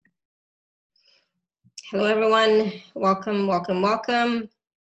Hello, everyone. Welcome, welcome, welcome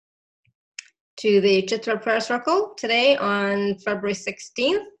to the Chitra Prayer Circle today on February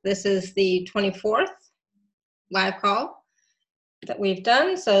 16th. This is the 24th live call that we've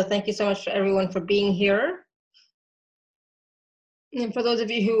done. So thank you so much for everyone for being here. And for those of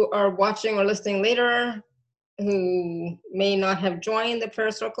you who are watching or listening later, who may not have joined the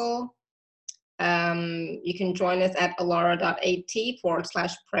prayer circle, you can join us at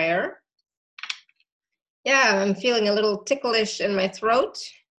alara.at/prayer. Yeah, I'm feeling a little ticklish in my throat.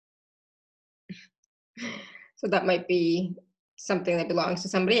 So that might be something that belongs to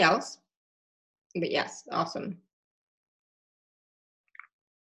somebody else. But yes, awesome.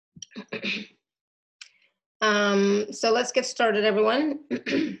 So let's get started, everyone.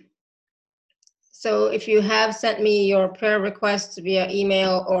 So if you have sent me your prayer requests via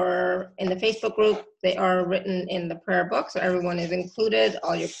email or in the Facebook group, they are written in the prayer book. So everyone is included.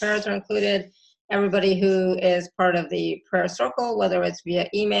 All your prayers are included. Everybody who is part of the prayer circle, whether it's via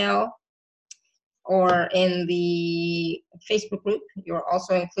email or in the Facebook group, you're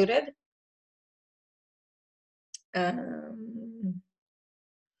also included. And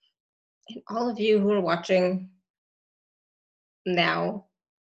all of you who are watching now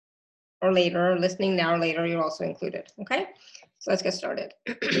or later, listening now or later, you're also included, okay? So let's get started.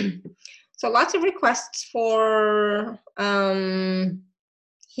 So lots of requests for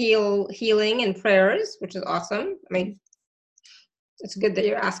healing and prayers, which is awesome. I mean, it's good that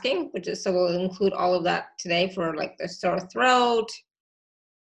you're asking, so we'll include all of that today for like the sore throat,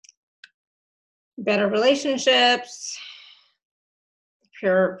 better relationships,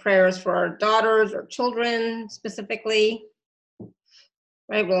 prayers for our daughters or children specifically,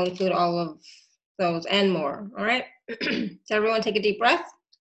 right? We'll include all of those and more, all right? So everyone take a deep breath.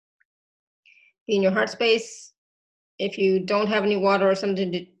 Be in your heart space. If you don't have any water or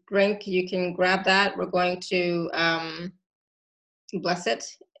something to drink, you can grab that. We're going to bless it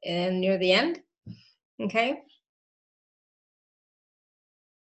near the end, okay?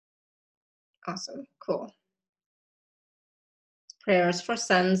 Awesome, cool. Prayers for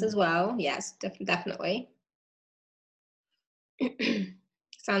sons as well. Yes, definitely.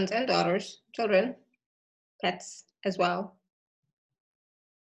 Sons and daughters, children, pets as well.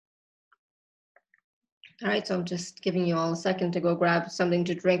 All right, so I'm just giving you all a second to go grab something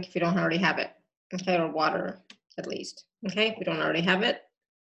to drink if you don't already have it, okay, or water at least, okay, if you don't already have it.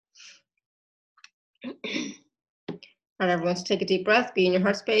 All right, everyone, so take a deep breath, be in your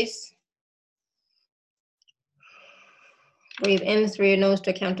heart space. Breathe in through your nose to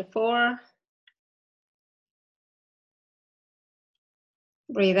a count of 4.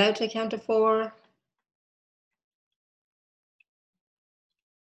 Breathe out to a count of 4.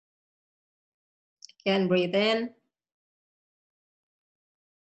 Again, breathe in.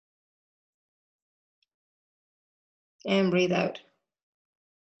 And breathe out.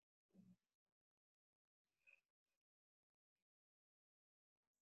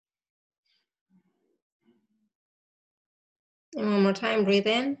 And one more time, breathe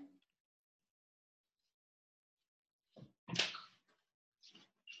in.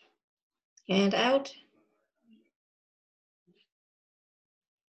 And out.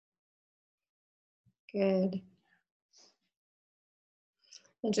 Good.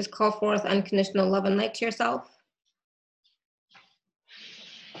 And just call forth unconditional love and light to yourself.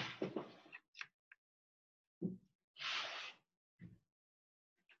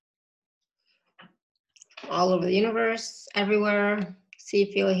 All over the universe, everywhere.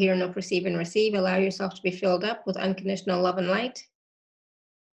 See, feel, hear, know, perceive, and receive. Allow yourself to be filled up with unconditional love and light.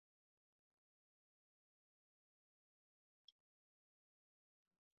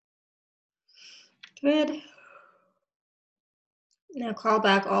 Good. Now call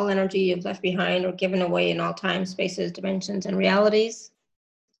back all energy you've left behind or given away in all time, spaces, dimensions, and realities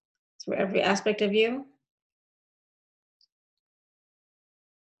through every aspect of you.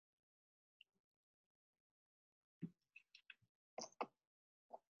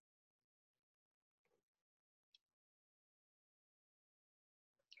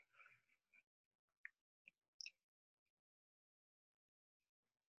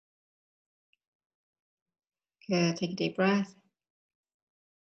 Good. Take a deep breath.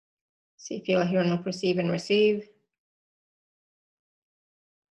 See, feel, hear, know, perceive, and receive.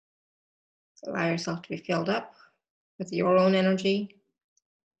 Allow yourself to be filled up with your own energy.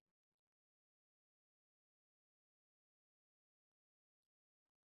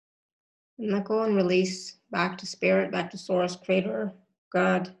 And let go and release back to spirit, back to source, creator,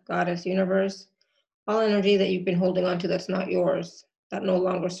 God, goddess, universe. All energy that you've been holding on to that's not yours, that no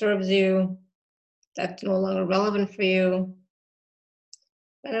longer serves you, that's no longer relevant for you.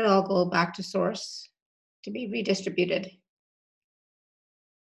 Let it all go back to source, to be redistributed.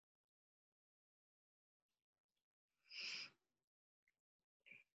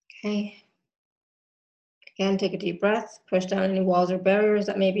 Okay. Again, take a deep breath, push down any walls or barriers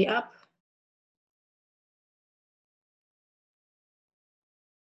that may be up.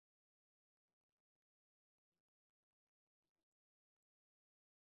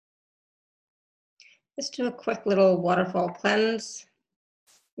 Let's do a quick little waterfall cleanse.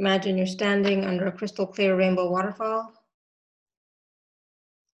 Imagine you're standing under a crystal clear rainbow waterfall.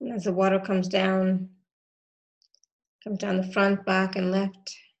 And as the water comes down the front, back, and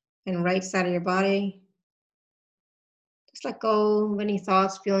left and right side of your body. Just let go of any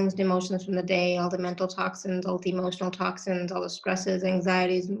thoughts, feelings, and emotions from the day, all the mental toxins, all the emotional toxins, all the stresses,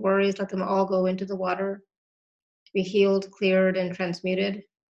 anxieties, and worries. Let them all go into the water to be healed, cleared, and transmuted.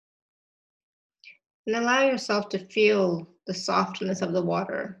 And allow yourself to feel the softness of the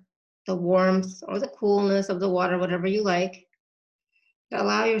water, the warmth or the coolness of the water, whatever you like.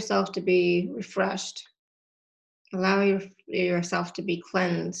 Allow yourself to be refreshed. Allow yourself to be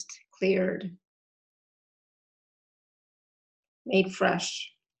cleansed, cleared, made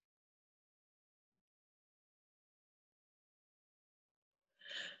fresh.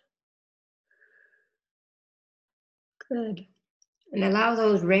 Good. And allow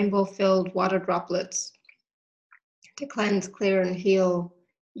those rainbow-filled water droplets to cleanse, clear, and heal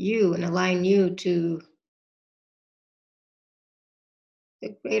you and align you to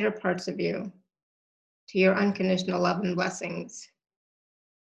the greater parts of you, to your unconditional love and blessings,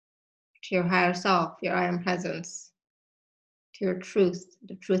 to your higher self, your I am presence, to your truth,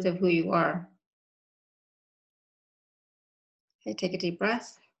 the truth of who you are. Okay, take a deep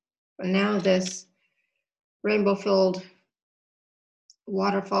breath. And now this rainbow-filled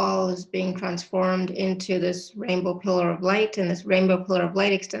waterfall is being transformed into this rainbow pillar of light, and this rainbow pillar of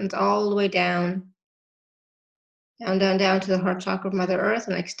light extends all the way down to the heart chakra of Mother Earth,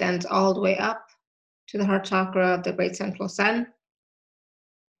 and extends all the way up to the heart chakra of the great central sun.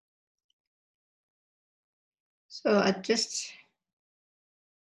 So I just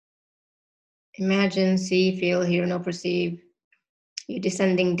imagine, see, feel, hear, know, perceive you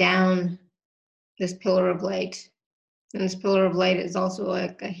descending down this pillar of light. And this pillar of light is also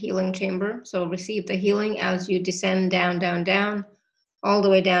like a healing chamber. So receive the healing as you descend down, down, down, all the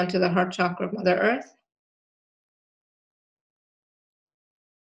way down to the heart chakra of Mother Earth.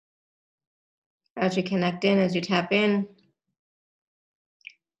 As you connect in, as you tap in,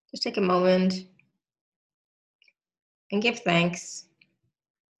 just take a moment and give thanks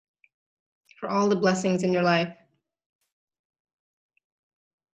for all the blessings in your life.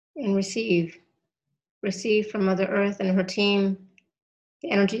 And receive from Mother Earth and her team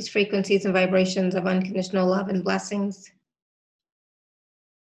the energies, frequencies, and vibrations of unconditional love and blessings.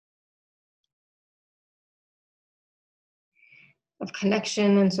 Of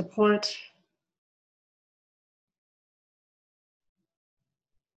connection and support.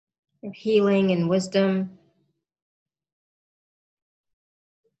 Of healing and wisdom.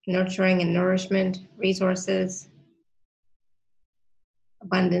 Nurturing and nourishment, resources,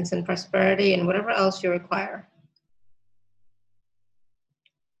 abundance and prosperity, and whatever else you require.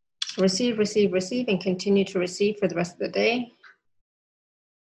 Receive, receive, receive, and continue to receive for the rest of the day.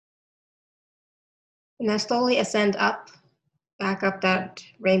 And now slowly ascend up, back up that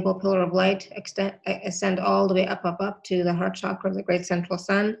rainbow pillar of light, ascend all the way up, up, up to the heart chakra of the great central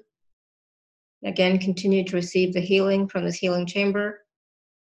sun. Again, continue to receive the healing from this healing chamber.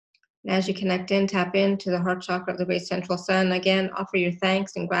 And as you connect in, tap into the heart chakra of the great central sun. Again, offer your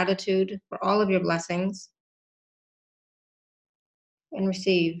thanks and gratitude for all of your blessings. And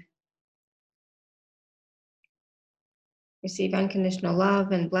receive. Receive unconditional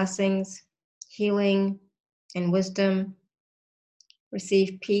love and blessings, healing and wisdom.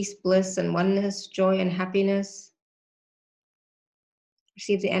 Receive peace, bliss, and oneness, joy and happiness.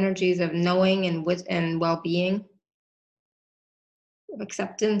 Receive the energies of knowing and well-being, of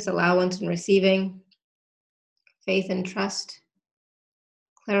acceptance, allowance, and receiving, faith and trust,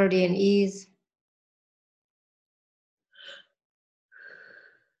 clarity and ease,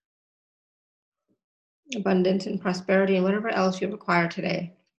 abundance and prosperity, and whatever else you require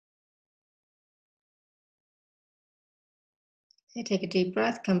today. Okay, take a deep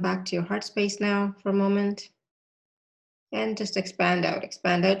breath, come back to your heart space now for a moment, and just expand out.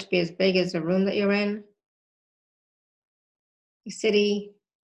 Expand out to be as big as the room that you're in, the city,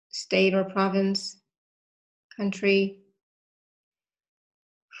 state or province, country,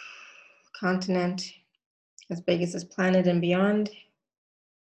 continent, as big as this planet and beyond.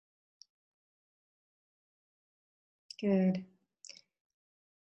 Good.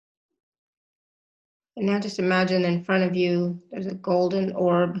 And now just imagine in front of you, there's a golden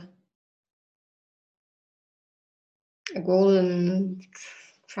orb, a golden,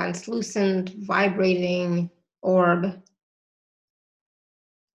 translucent, vibrating orb.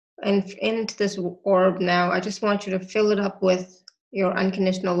 And into this orb now, I just want you to fill it up with your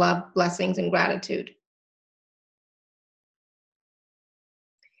unconditional love, blessings, and gratitude.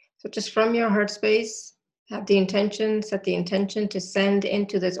 So just from your heart space, have the intention, set the intention to send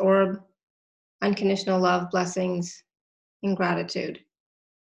into this orb unconditional love, blessings, and gratitude.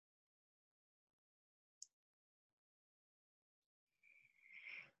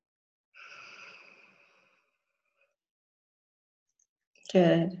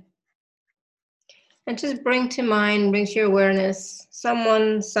 Good. And just bring to mind, bring to your awareness,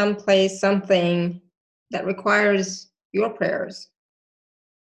 someone, someplace, something that requires your prayers.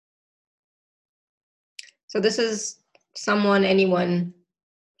 So this is someone, anyone,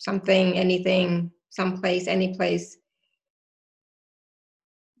 something, anything, someplace, any place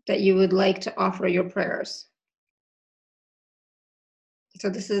that you would like to offer your prayers. So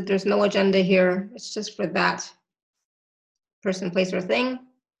there's no agenda here. It's just for that person, place, or thing.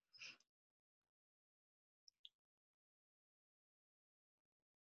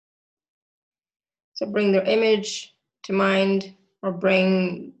 So bring their image to mind, or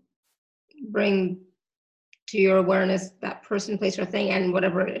bring to your awareness that person, place, or thing, and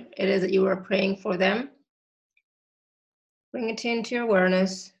whatever it is that you are praying for them. Bring it into your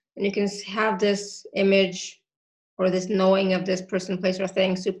awareness, and you can have this image or this knowing of this person, place, or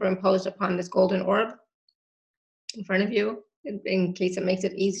thing superimposed upon this golden orb in front of you, in case it makes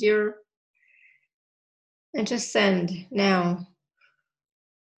it easier. And just send now.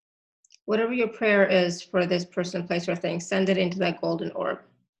 Whatever your prayer is for this person, place, or thing, send it into that golden orb.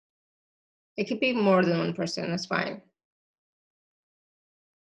 It could be more than one person, that's fine.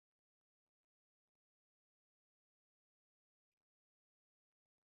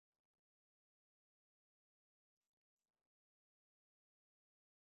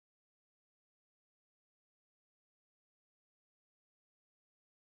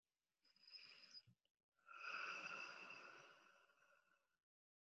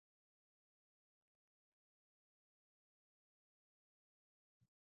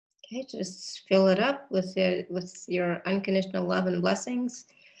 Okay, just fill it up with your unconditional love and blessings,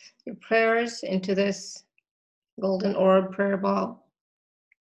 your prayers into this golden orb prayer ball.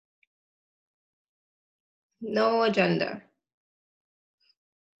 No agenda.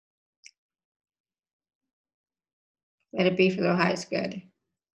 Let it be for the highest good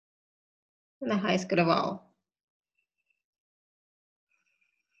and the highest good of all.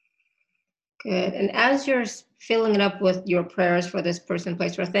 Good. And as you're filling it up with your prayers for this person,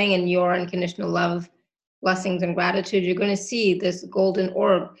 place, or thing, and your unconditional love, blessings, and gratitude, you're going to see this golden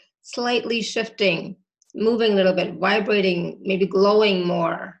orb slightly shifting, moving a little bit, vibrating, maybe glowing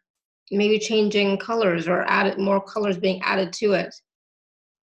more, maybe changing colors or added more colors being added to it,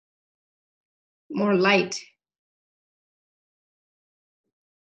 more light.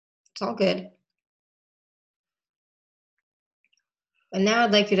 It's all good. And now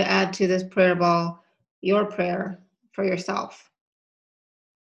I'd like you to add to this prayer ball your prayer for yourself.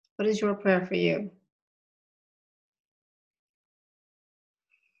 What is your prayer for you?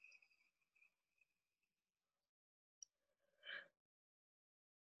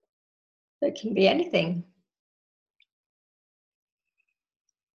 It can be anything.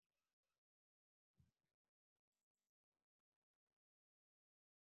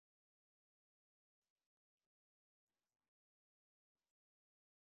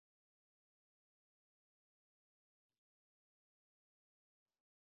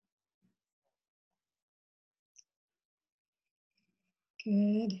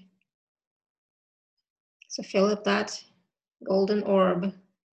 Good. So fill up that golden orb,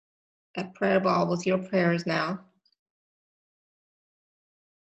 that prayer ball, with your prayers now.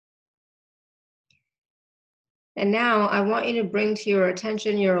 And now I want you to bring to your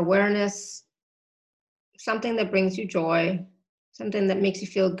attention, your awareness, something that brings you joy, something that makes you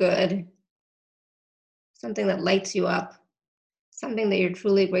feel good, something that lights you up, something that you're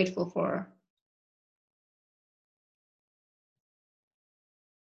truly grateful for.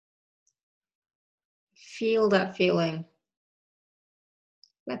 Feel that feeling.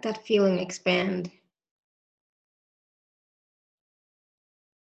 Let that feeling expand.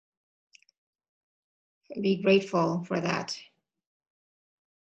 Be grateful for that.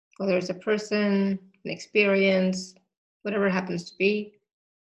 Whether it's a person, an experience, whatever it happens to be,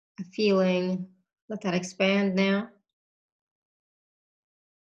 a feeling, let that expand now.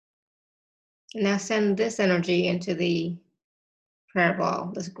 And now send this energy into the prayer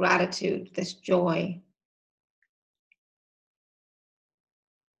ball, this gratitude, this joy,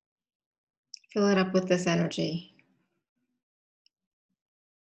 Fill it up with this energy.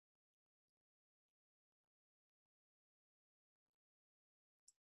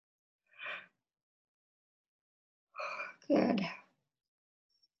 Good.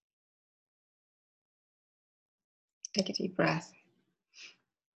 Take a deep breath.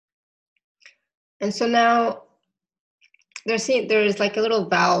 And so now there's like a little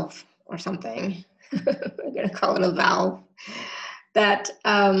valve or something. We're going to call it a valve that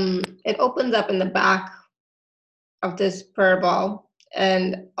it opens up in the back of this prayer ball,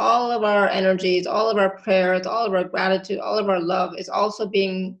 and all of our energies, all of our prayers, all of our gratitude, all of our love is also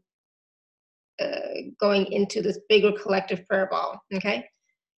being going into this bigger collective prayer ball. Okay,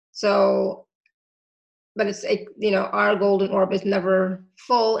 so but it's our golden orb is never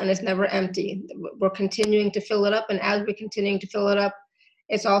full and it's never empty. We're continuing to fill it up, and as we're continuing to fill it up,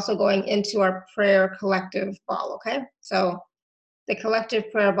 it's also going into our prayer collective ball. Okay, so the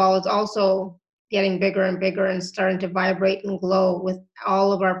collective prayer ball is also getting bigger and bigger and starting to vibrate and glow with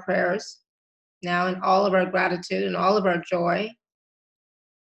all of our prayers now, and all of our gratitude and all of our joy,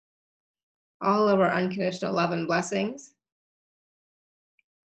 all of our unconditional love and blessings.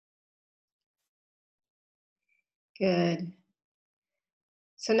 Good.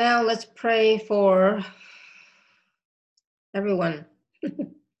 So now let's pray for everyone.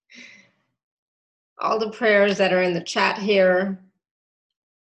 All the prayers that are in the chat here.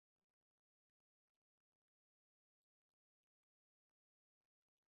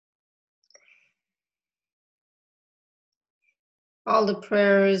 All the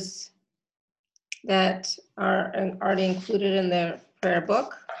prayers that are already included in the prayer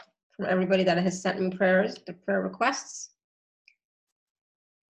book from everybody that has sent me prayers, the prayer requests.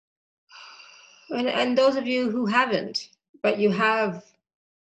 And those of you who haven't, but you have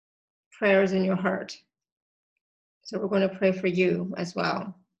prayers in your heart. So we're going to pray for you as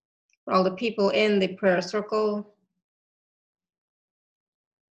well. For all the people in the prayer circle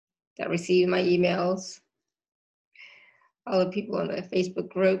that receive my emails, all the people in the Facebook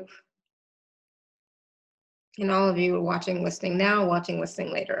group, and all of you who are watching, listening now, watching,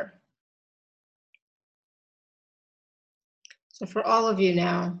 listening later. So for all of you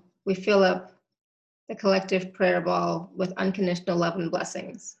now, we fill up the collective prayer ball with unconditional love and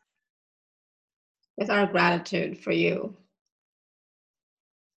blessings, with our gratitude for you,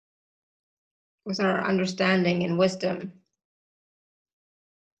 with our understanding and wisdom,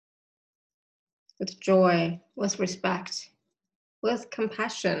 with joy, with respect, with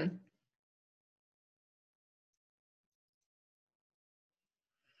compassion.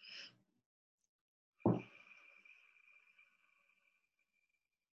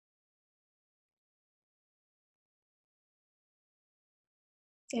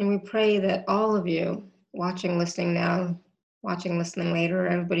 And we pray that all of you watching, listening now, watching, listening later,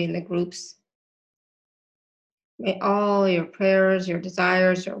 everybody in the groups, may all your prayers, your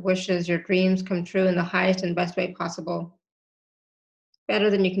desires, your wishes, your dreams come true in the highest and best way possible, better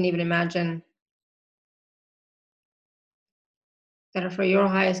than you can even imagine, that are for your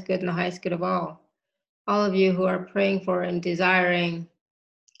highest good and the highest good of all. All of you who are praying for and desiring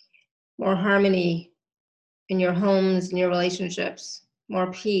more harmony in your homes, in your relationships, more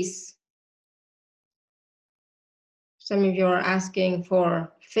peace. Some of you are asking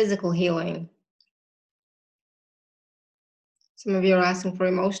for physical healing. Some of you are asking for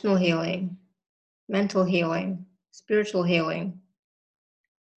emotional healing, mental healing, spiritual healing.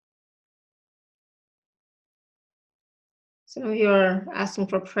 Some of you are asking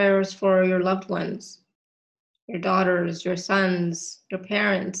for prayers for your loved ones, your daughters, your sons, your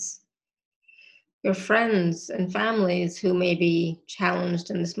parents, your friends and families who may be challenged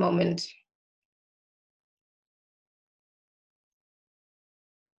in this moment.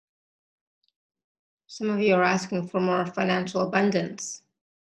 Some of you are asking for more financial abundance,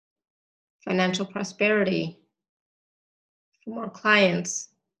 financial prosperity, for more clients,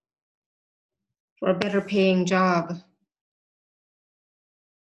 for a better paying job,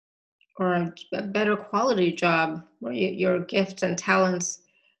 or a better quality job where your gifts and talents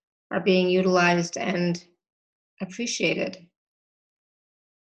are being utilized and appreciated.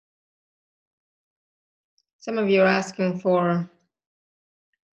 Some of you are asking for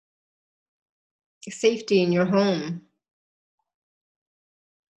safety in your home,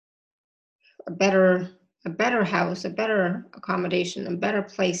 a better house, a better accommodation, a better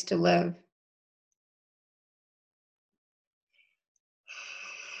place to live.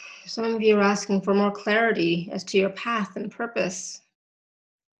 Some of you are asking for more clarity as to your path and purpose,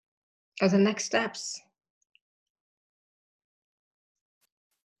 as the next steps.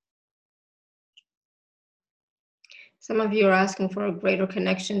 Some of you are asking for a greater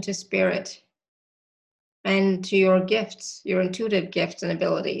connection to spirit, and to your gifts, your intuitive gifts and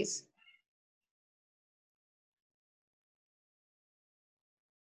abilities.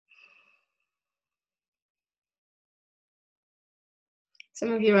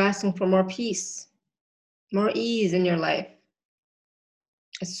 Some of you are asking for more peace, more ease in your life,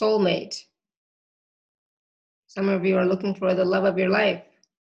 a soulmate. Some of you are looking for the love of your life,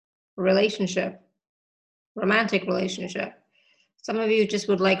 a relationship, romantic relationship. Some of you just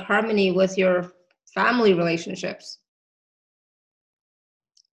would like harmony with your family relationships.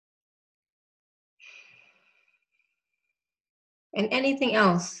 And anything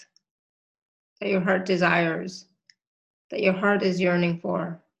else that your heart desires, that your heart is yearning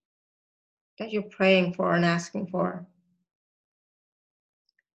for, that you're praying for and asking for.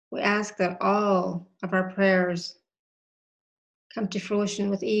 We ask that all of our prayers come to fruition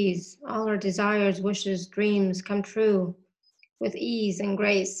with ease. All our desires, wishes, dreams come true with ease and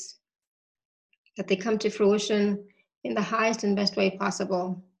grace. That they come to fruition in the highest and best way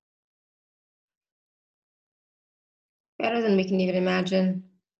possible. Better than we can even imagine.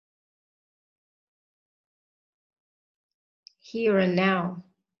 Here and now.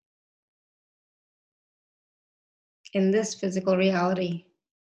 In this physical reality.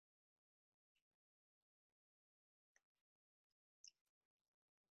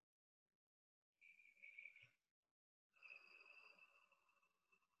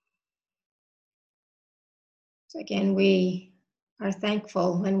 So again, we are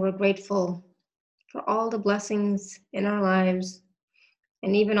thankful and we're grateful for all the blessings in our lives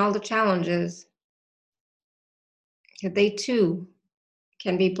and even all the challenges, that they too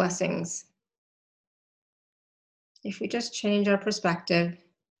can be blessings. If we just change our perspective,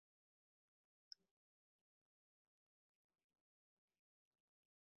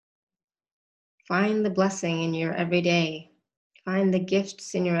 find the blessing in your everyday, find the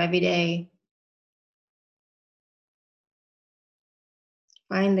gifts in your everyday,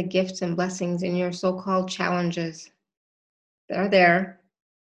 find the gifts and blessings in your so-called challenges. They're there.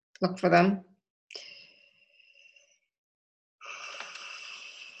 Look for them.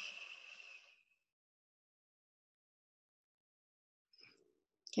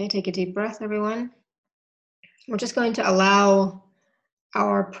 Okay, take a deep breath, everyone. We're just going to allow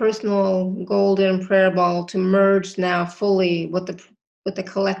our personal golden prayer ball to merge now fully with the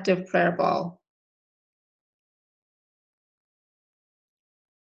collective prayer ball.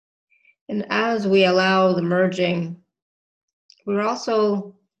 And as we allow the merging, we're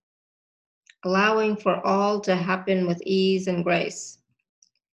also allowing for all to happen with ease and grace,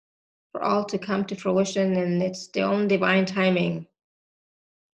 for all to come to fruition in its own divine timing.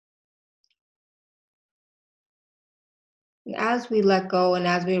 And as we let go and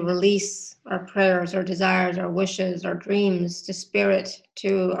as we release our prayers, our desires, our wishes, our dreams to spirit,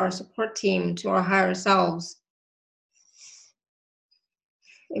 to our support team, to our higher selves,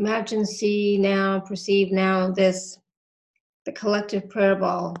 imagine, see now, perceive now this, the collective prayer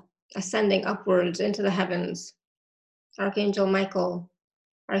ball ascending upwards into the heavens. Archangel Michael,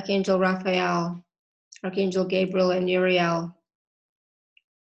 Archangel Raphael, Archangel Gabriel and Uriel.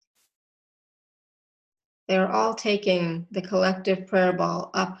 They're all taking the collective prayer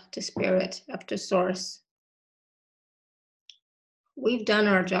ball up to spirit, up to source. We've done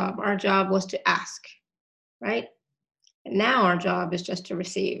our job. Our job was to ask, right? And now our job is just to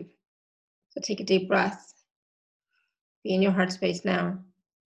receive. So take a deep breath. Be in your heart space now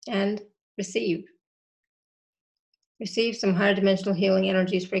and receive. Receive some higher dimensional healing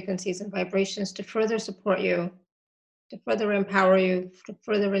energies, frequencies, and vibrations to further support you, to further empower you, to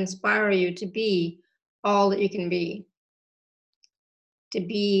further inspire you to be all that you can be. To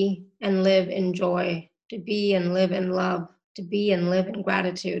be and live in joy, to be and live in love, to be and live in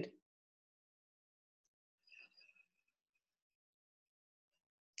gratitude.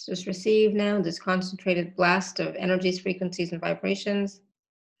 Just receive now this concentrated blast of energies, frequencies, and vibrations.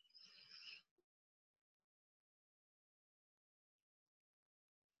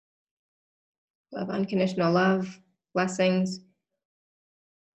 Of unconditional love, blessings,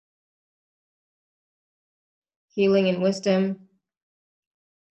 healing and wisdom,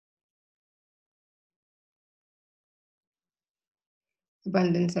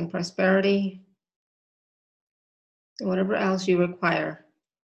 abundance and prosperity, and whatever else you require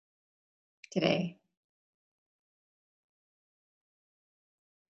today.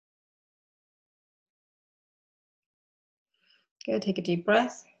 Good, take a deep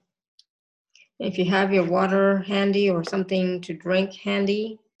breath. If you have your water handy or something to drink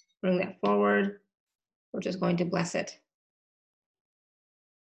handy, bring that forward. We're just going to bless it.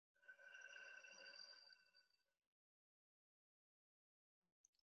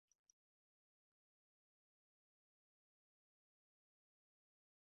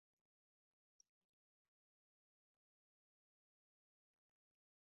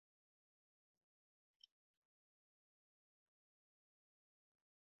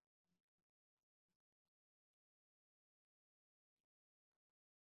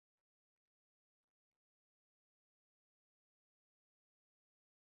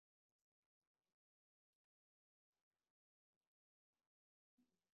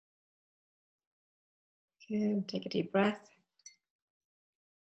 Good. Take a deep breath.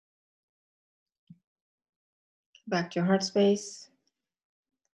 Back to your heart space.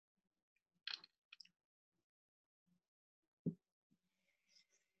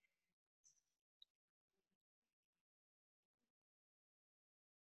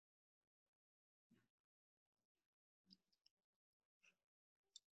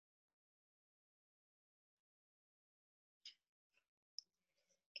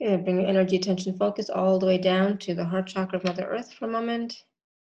 Good. Bring your energy, attention, focus all the way down to the heart chakra of Mother Earth for a moment.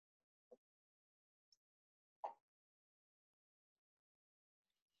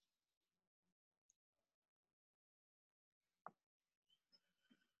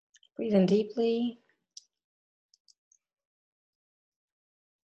 Breathe in deeply.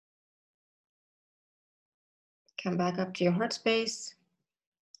 Come back up to your heart space.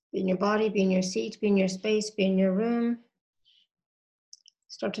 Be in your body, be in your seat, be in your space, be in your room.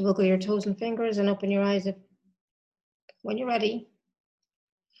 Start to wiggle your toes and fingers and open your eyes when you're ready.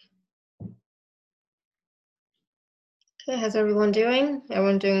 Okay, how's everyone doing?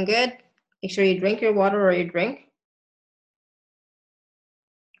 Everyone doing good? Make sure you drink your water or your drink.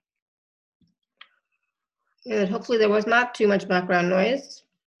 Good. Hopefully there was not too much background noise.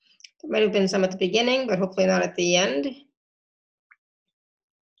 There might have been some at the beginning, but hopefully not at the end.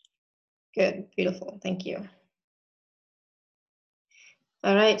 Good, beautiful, thank you.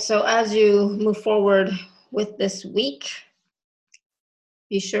 All right, so as you move forward with this week,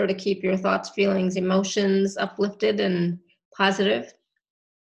 be sure to keep your thoughts, feelings, emotions uplifted and positive.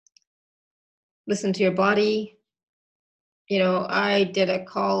 Listen to your body. You know, I did a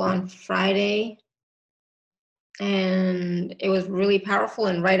call on Friday and it was really powerful.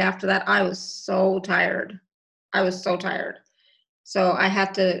 And right after that, I was so tired. I was so tired. So I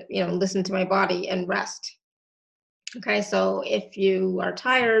had to, you know, listen to my body and rest. Okay, so if you are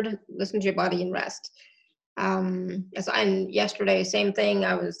tired, listen to your body and rest. And yesterday, same thing.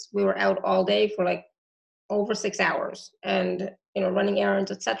 We were out all day for like over 6 hours, and you know, running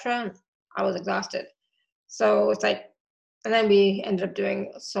errands, etc. I was exhausted. So it's like, and then we ended up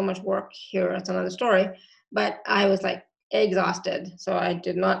doing so much work here. That's another story. But I was like exhausted, so I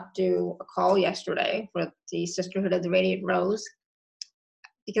did not do a call yesterday for the Sisterhood of the Radiant Rose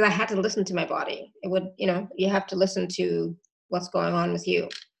because I had to listen to my body. It would, you know, you have to listen to what's going on with you.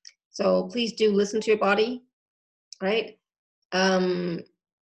 So please do listen to your body, right?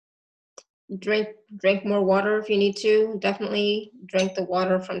 Drink more water if you need to. Definitely drink the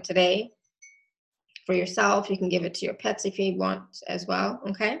water from today for yourself. You can give it to your pets if you want as well,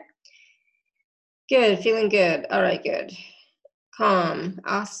 okay? Good, feeling good. All right, good. Calm,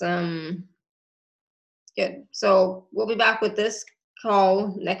 awesome. Good. So we'll be back with this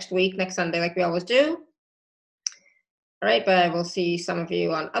call next week, next Sunday, like we always do. All right, but I will see some of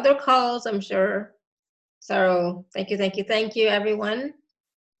you on other calls, I'm sure. So thank you, everyone.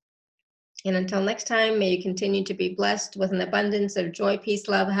 And until next time, may you continue to be blessed with an abundance of joy, peace,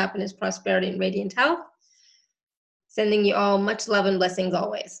 love, happiness, prosperity, and radiant health. Sending you all much love and blessings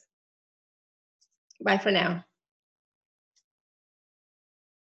always. Bye for now.